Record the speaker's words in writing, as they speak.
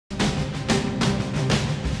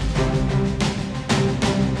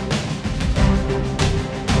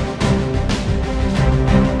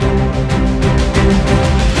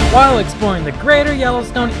While exploring the Greater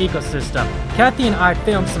Yellowstone Ecosystem, Cathy and I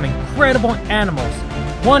filmed some incredible animals.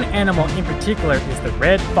 One animal in particular is the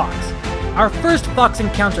red fox. Our first fox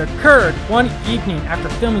encounter occurred one evening after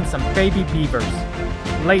filming some baby beavers.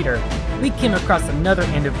 Later, we came across another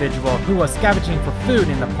individual who was scavenging for food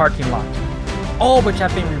in the parking lot, all which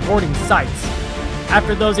have been rewarding sights.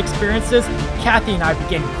 After those experiences, Cathy and I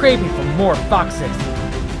began craving for more foxes.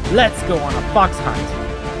 Let's go on a fox hunt.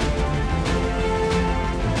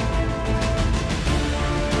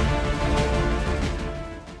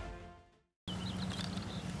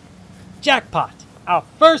 Jackpot! Our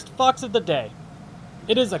first fox of the day.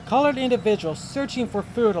 It is a colored individual searching for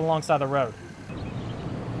food alongside the road.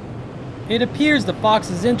 It appears the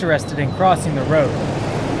fox is interested in crossing the road.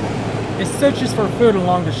 It searches for food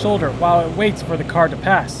along the shoulder while it waits for the car to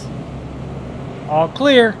pass. All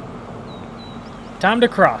clear. Time to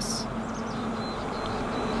cross.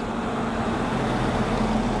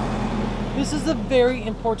 This is a very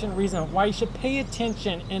important reason why you should pay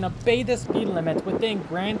attention and obey the speed limit within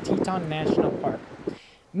Grand Teton National Park.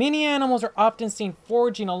 Many animals are often seen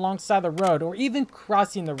foraging alongside the road or even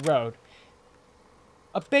crossing the road.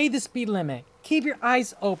 Obey the speed limit, keep your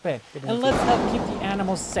eyes open, and let's help keep the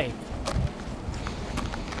animals safe.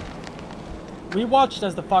 We watched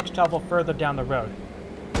as the fox traveled further down the road.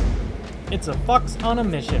 It's a fox on a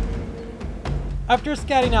mission. After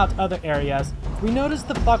scouting out other areas, we noticed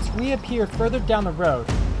the fox reappear further down the road.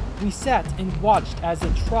 We sat and watched as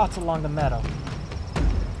it trots along the meadow.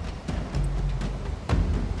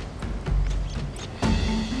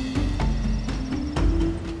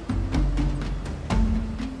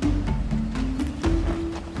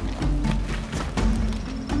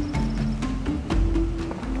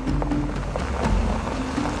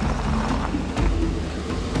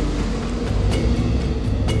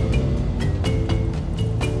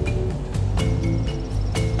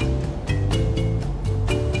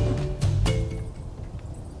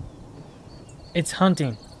 It's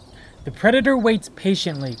hunting. The predator waits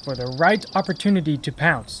patiently for the right opportunity to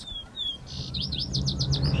pounce.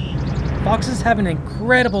 Foxes have an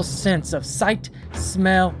incredible sense of sight,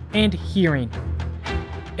 smell, and hearing.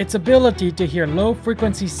 Its ability to hear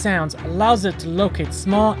low-frequency sounds allows it to locate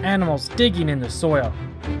small animals digging in the soil.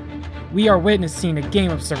 We are witnessing a game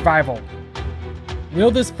of survival. Will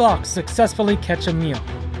this fox successfully catch a meal?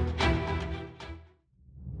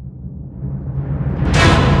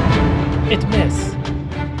 It missed.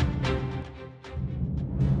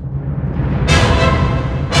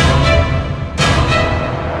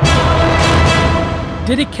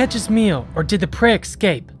 Did it catch its meal, or did the prey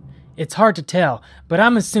escape? It's hard to tell, but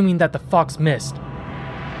I'm assuming that the fox missed.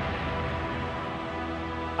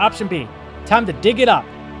 Option B. Time to dig it up.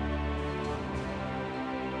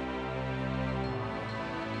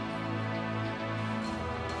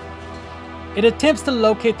 It attempts to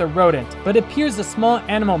locate the rodent, but it appears the small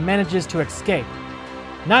animal manages to escape.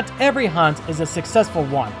 Not every hunt is a successful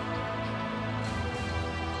one.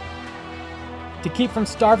 To keep from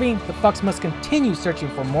starving, the fox must continue searching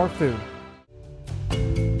for more food.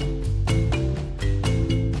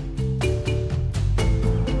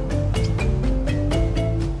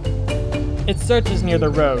 It searches near the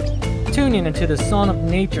road, tuning into the song of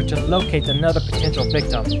nature to locate another potential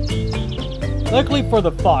victim. Luckily for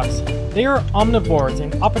the fox, they are omnivores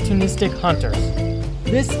and opportunistic hunters.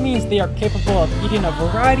 This means they are capable of eating a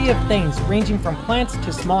variety of things ranging from plants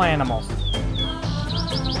to small animals.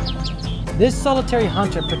 This solitary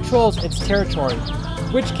hunter patrols its territory,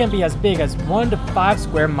 which can be as big as 1 to 5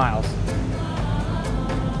 square miles.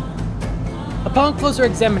 Upon closer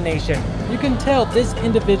examination, you can tell this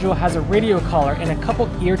individual has a radio collar and a couple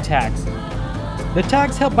ear tags. The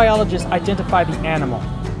tags help biologists identify the animal.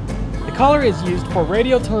 The collar is used for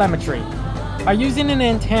radio telemetry. By using an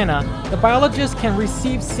antenna, the biologist can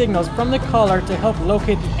receive signals from the collar to help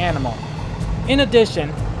locate the animal. In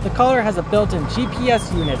addition, the collar has a built-in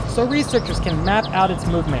GPS unit so researchers can map out its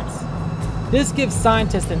movements. This gives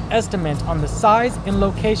scientists an estimate on the size and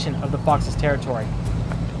location of the fox's territory.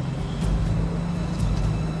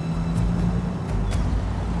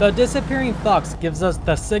 The disappearing fox gives us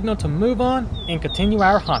the signal to move on and continue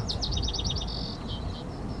our hunt.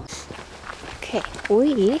 Okay,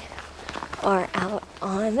 we are out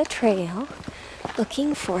on the trail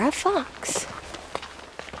looking for a fox.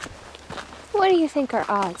 What do you think our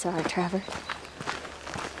odds are, Trevor?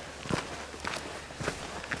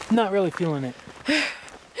 Not really feeling it.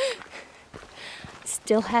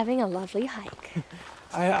 Still having a lovely hike.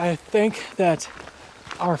 I think that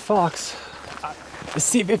our fox,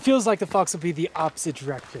 see, it feels like the fox will be the opposite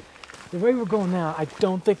direction. The way we're going now, I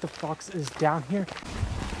don't think the fox is down here.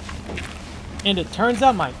 And it turns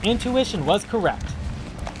out my intuition was correct.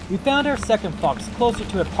 We found our second fox closer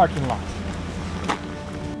to a parking lot.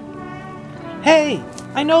 Hey!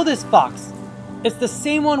 I know this fox! It's the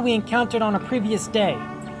same one we encountered on a previous day.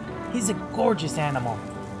 He's a gorgeous animal.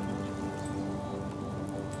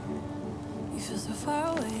 You feel so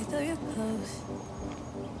far away, though you're close.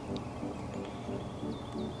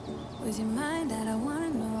 Was your mind that I wanna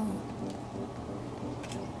know?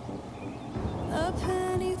 A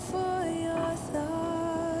penny for your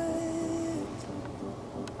thoughts.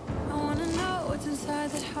 I wanna know what's inside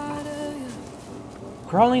that heart of you.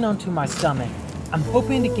 Crawling onto my stomach, I'm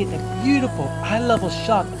hoping to get a beautiful eye-level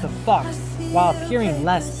shot of the fox while appearing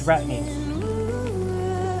less threatening.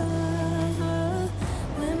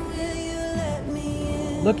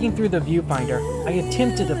 Looking through the viewfinder, I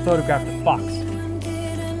attempted to photograph the fox.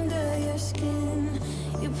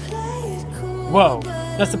 Whoa,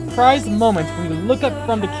 the surprise moment when you look up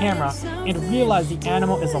from the camera and realize the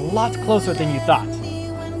animal is a lot closer than you thought.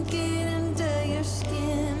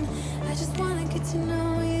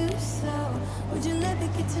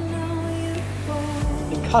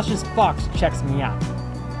 The cautious fox checks me out.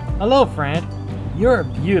 Hello, friend. You're a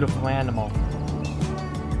beautiful animal.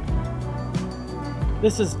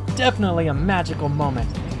 This is definitely a magical moment.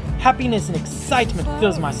 Happiness and excitement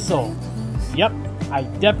fills my soul. Yep, I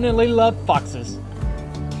definitely love foxes.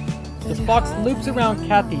 The fox loops around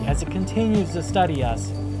Cathy as it continues to study us.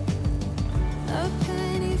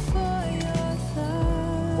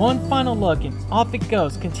 One final look and off it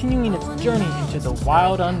goes, continuing its journey into the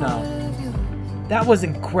wild unknown. That was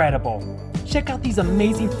incredible. Check out these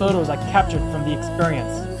amazing photos I captured from the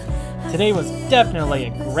experience. Today was definitely a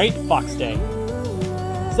great fox day.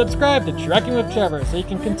 Subscribe to Trekking with Trevor so you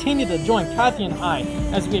can continue to join Cathy and I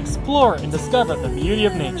as we explore and discover the beauty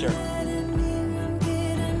of nature.